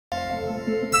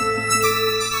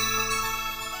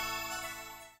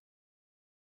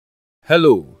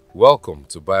Hello, welcome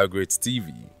to Biography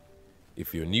TV.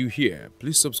 If you're new here,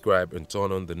 please subscribe and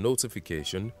turn on the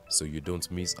notification so you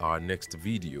don't miss our next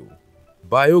video.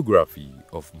 Biography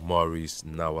of Maurice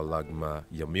Nawalagma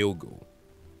Yaméogo.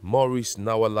 Maurice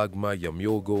Nawalagma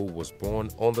Yaméogo was born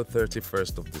on the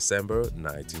 31st of December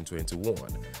 1921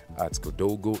 at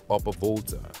Togo, Upper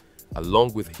Volta,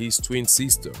 along with his twin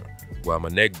sister,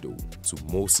 Yaméogo, to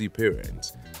Mosi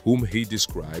parents, whom he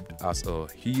described as a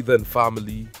heathen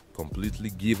family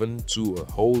completely given to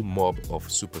a whole mob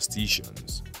of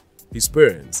superstitions. His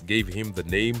parents gave him the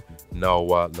name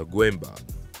Nawalagwemba,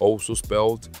 also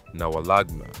spelled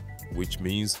Nawalagma, which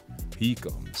means he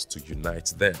comes to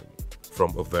unite them.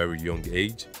 From a very young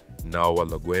age,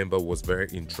 Nawalagwemba was very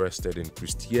interested in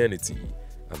Christianity,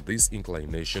 and this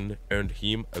inclination earned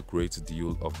him a great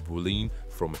deal of bullying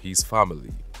from his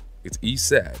family. It is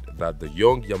said that the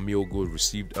young Yaméogo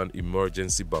received an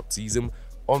emergency baptism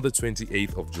on the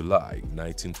 28th of July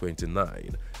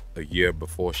 1929, a year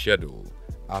before schedule,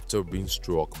 after being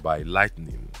struck by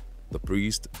lightning. The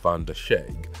priest Van der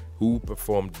Schegg, who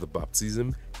performed the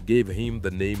baptism, gave him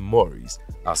the name Maurice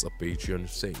as a patron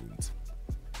saint.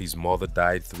 His mother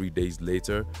died 3 days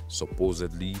later,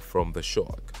 supposedly from the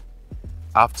shock.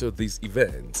 After these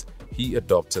events, he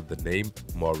adopted the name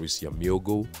Maurice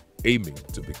Yaméogo, aiming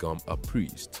to become a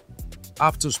priest.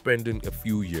 After spending a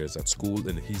few years at school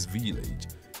in his village,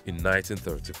 in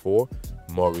 1934,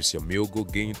 Maurice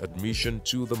Yaméogo gained admission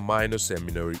to the minor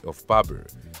seminary of Pabre,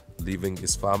 leaving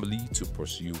his family to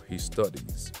pursue his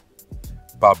studies.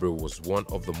 Pabre was one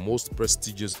of the most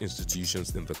prestigious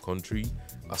institutions in the country.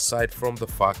 Aside from the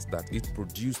fact that it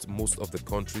produced most of the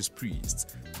country's priests,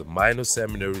 the minor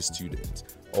seminary students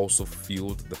also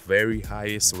filled the very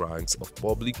highest ranks of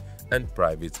public and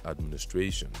private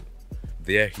administration.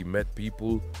 There he met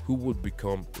people who would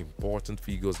become important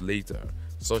figures later,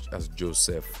 such as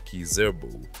Joseph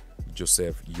Kizerbo,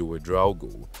 Joseph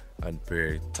Ouedraogo, and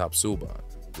Pierre Tapsoba,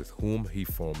 with whom he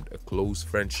formed a close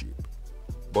friendship.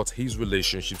 But his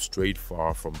relationship strayed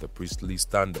far from the priestly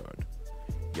standard.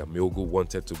 Yaméogo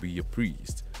wanted to be a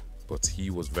priest, but he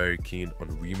was very keen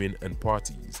on women and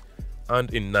parties,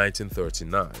 and in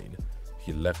 1939,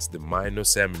 he left the minor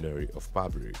seminary of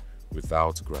Pabre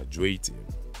without graduating.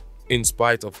 In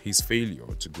spite of his failure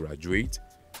to graduate,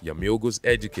 Yaméogo's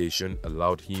education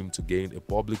allowed him to gain a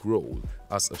public role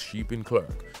as a shipping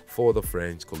clerk for the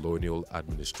French colonial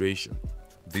administration.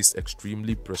 This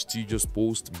extremely prestigious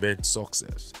post meant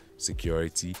success,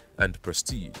 security, and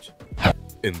prestige.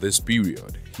 In this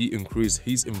period, he increased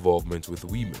his involvement with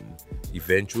women,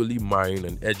 eventually marrying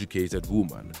an educated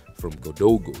woman from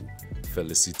Togo,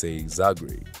 Felicite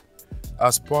Zagre.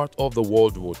 As part of the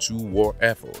World War II war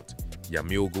effort,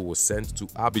 Yaméogo was sent to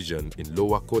Abidjan in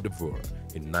Lower Côte d'Ivoire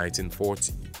in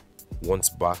 1940. Once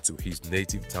back to his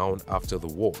native town after the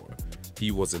war, he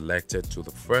was elected to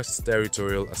the First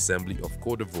Territorial Assembly of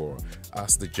Côte d'Ivoire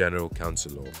as the General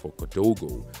Councillor for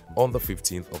Togo on the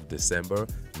 15th of December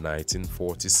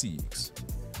 1946.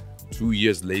 2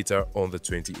 years later, on the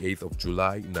 28th of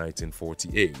July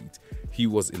 1948, he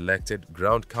was elected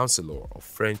Grand Councillor of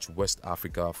French West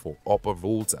Africa for Upper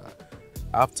Volta,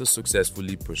 after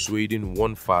successfully persuading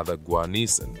one Father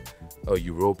Guarnissen, a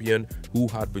European who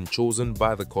had been chosen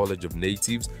by the College of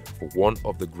Natives for one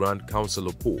of the Grand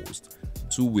Councillor posts,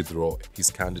 to withdraw his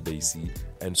candidacy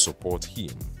and support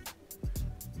him.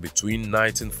 Between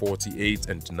 1948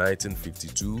 and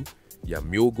 1952,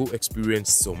 Yaméogo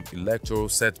experienced some electoral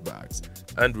setbacks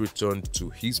and returned to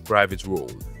his private role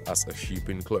as a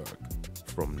shipping clerk.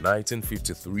 From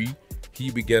 1953, he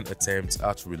began attempts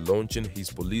at relaunching his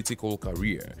political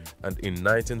career, and in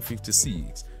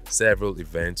 1956, several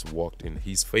events worked in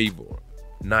his favor.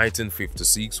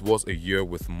 1956 was a year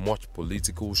with much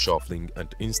political shuffling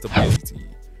and instability.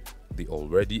 The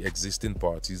already existing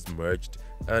parties merged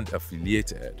and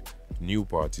affiliated. New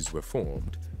parties were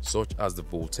formed, such as the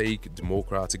Voltaic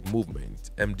Democratic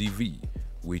Movement (MDV),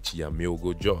 which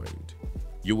Yaméogo joined.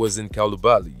 He was in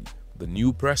Kalubali. The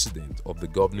new president of the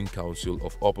Governing Council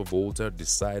of Upper Volta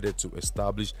decided to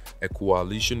establish a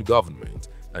coalition government,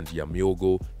 and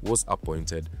Yaméogo was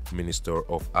appointed Minister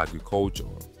of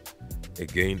Agriculture.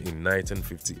 Again in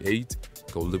 1958,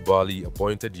 Coulibaly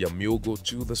appointed Yaméogo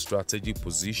to the strategic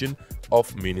position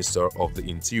of Minister of the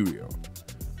Interior.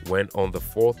 When on the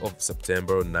 4th of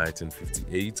September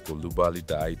 1958, Coulibaly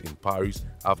died in Paris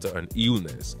after an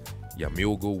illness,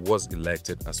 Yaméogo was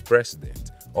elected as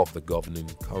president of the Governing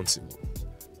Council.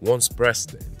 Once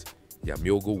president,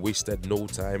 Yaméogo wasted no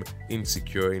time in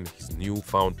securing his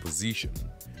newfound position.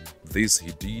 This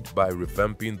he did by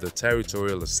revamping the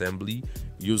territorial assembly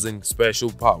using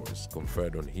special powers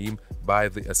conferred on him by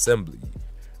the assembly,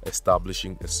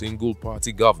 establishing a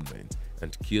single-party government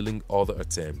and killing other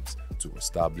attempts to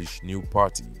establish new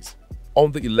parties.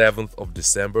 On the 11th of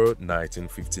December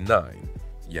 1959,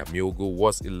 Yaméogo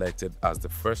was elected as the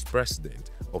first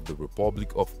president of the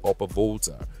Republic of Upper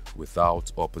Volta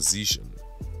without opposition.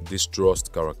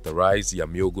 Distrust characterized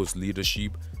Yaméogo's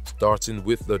leadership, starting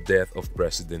with the death of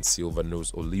President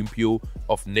Sylvanus Olympio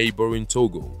of neighboring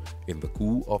Togo in the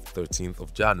coup of 13th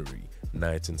of January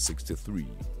 1963.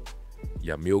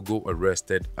 Yaméogo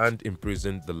arrested and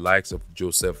imprisoned the likes of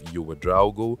Joseph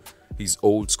Ouédraogo, his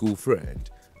old school friend,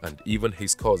 and even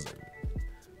his cousin.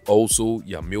 Also,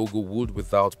 Yaméogo would,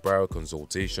 without prior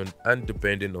consultation and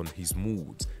depending on his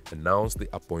moods, announce the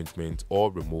appointment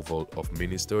or removal of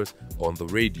ministers on the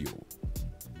radio.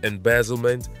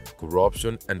 Embezzlement,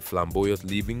 corruption, and flamboyant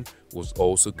living was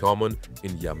also common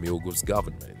in Yaméogo's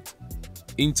government.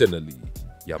 Internally,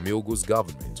 Yaméogo's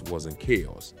government was in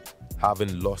chaos,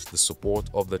 having lost the support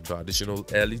of the traditional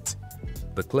elite,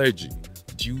 the clergy,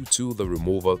 due to the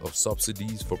removal of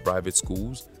subsidies for private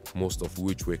schools, most of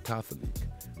which were Catholic,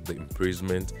 the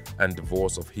imprisonment and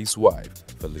divorce of his wife,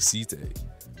 Félicité,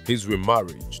 his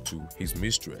remarriage to his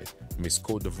mistress, Miss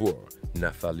Côte d'Ivoire,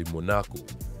 Nathalie Monaco,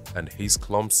 and his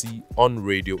clumsy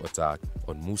on-radio attack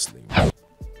on Muslims.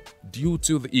 Due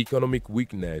to the economic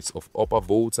weakness of Upper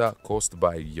Volta caused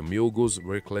by Yaméogo's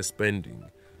reckless spending,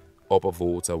 Upper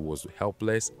Volta was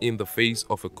helpless in the face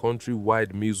of a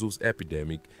countrywide measles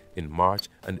epidemic in March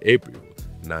and April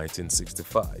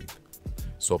 1965.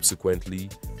 Subsequently,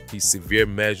 his severe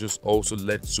measures also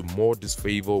led to more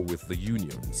disfavor with the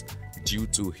unions due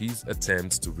to his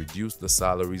attempts to reduce the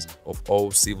salaries of all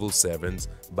civil servants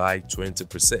by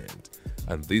 20%,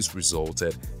 and this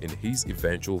resulted in his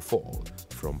eventual fall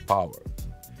from power.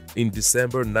 In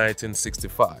December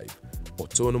 1965,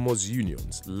 autonomous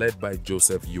unions led by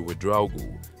Joseph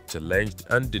Ouédraogo challenged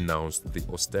and denounced the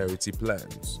austerity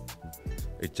plans.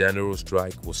 A general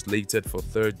strike was slated for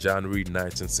 3rd January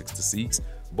 1966,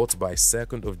 but by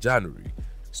 2nd of January,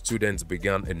 students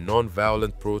began a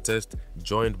non-violent protest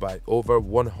joined by over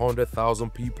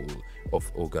 100,000 people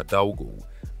of Ouédraogo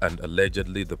and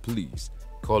allegedly the police,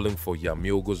 calling for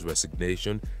Yaméogo's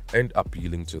resignation and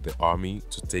appealing to the army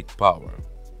to take power.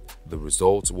 The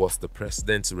result was the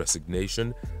president's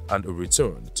resignation and a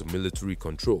return to military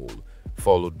control,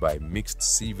 followed by mixed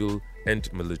civil and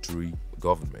military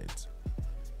government.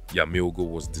 Yaméogo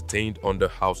was detained under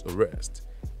house arrest,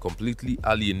 completely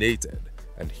alienated,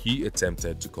 and he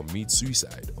attempted to commit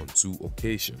suicide on 2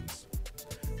 occasions.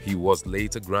 He was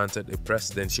later granted a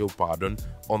presidential pardon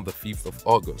on the 5th of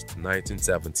August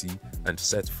 1970 and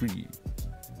set free.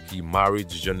 He married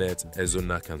Jeanette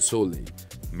Ezona Kansole,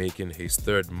 making his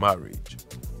 3rd marriage.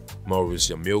 Maurice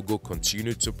Yaméogo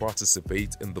continued to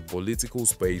participate in the political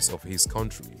space of his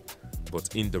country,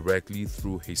 but indirectly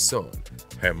through his son,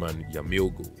 Herman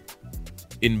Yaméogo.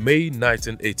 In May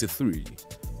 1983,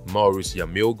 Maurice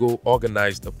Yaméogo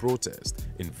organized a protest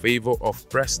in favor of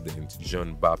President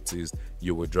Jean-Baptiste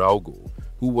Ouédraogo,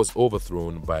 who was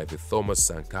overthrown by the Thomas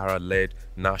Sankara-led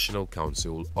National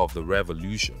Council of the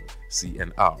Revolution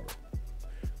 (CNR).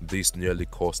 This nearly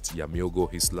cost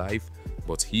Yaméogo his life,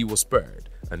 but he was spared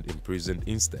and imprisoned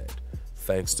instead,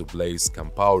 thanks to Blaise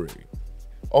Compaoré.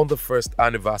 On the 1st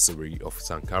anniversary of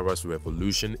Sankara's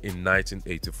revolution in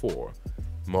 1984,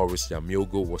 Maurice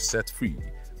Yaméogo was set free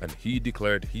and he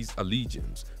declared his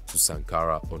allegiance to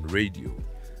Sankara on radio.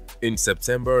 In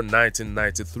September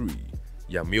 1993,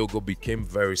 Yaméogo became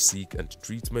very sick and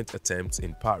treatment attempts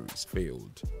in Paris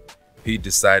failed. He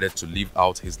decided to live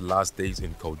out his last days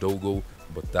in Togo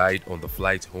but died on the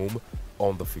flight home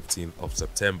on the 15th of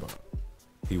September.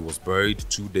 He was buried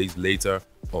 2 days later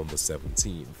on the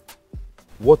 17th.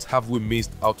 What have we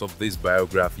missed out of this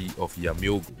biography of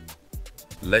Yaméogo?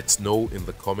 Let's know in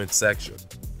the comment section.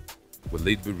 Will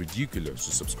it be ridiculous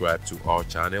to subscribe to our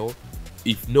channel?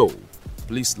 If no,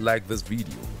 please like this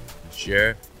video,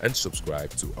 share and subscribe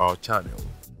to our channel.